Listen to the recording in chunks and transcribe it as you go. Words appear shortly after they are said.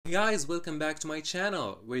Hey guys, welcome back to my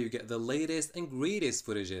channel, where you get the latest and greatest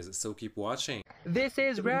footages, so keep watching. This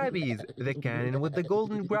is Rabies, the canine with the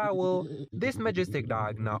golden growl. This majestic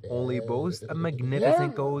dog not only boasts a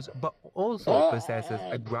magnificent coat, but also possesses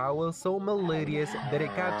a growl so melodious that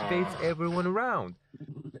it captivates everyone around.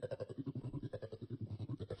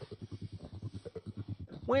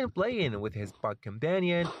 When playing with his pug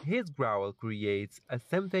companion, his growl creates a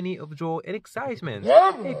symphony of joy and excitement,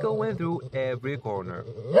 echoing through every corner.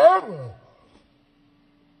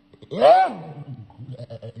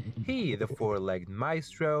 He, the four-legged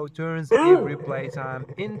maestro, turns every playtime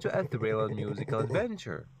into a thrilling musical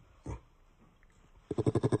adventure.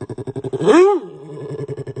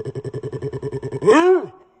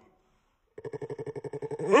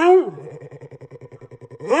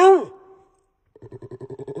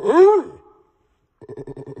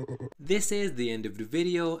 This is the end of the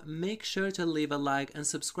video. Make sure to leave a like and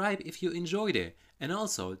subscribe if you enjoyed it. And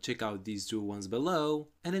also check out these two ones below.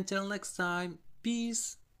 And until next time,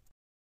 peace!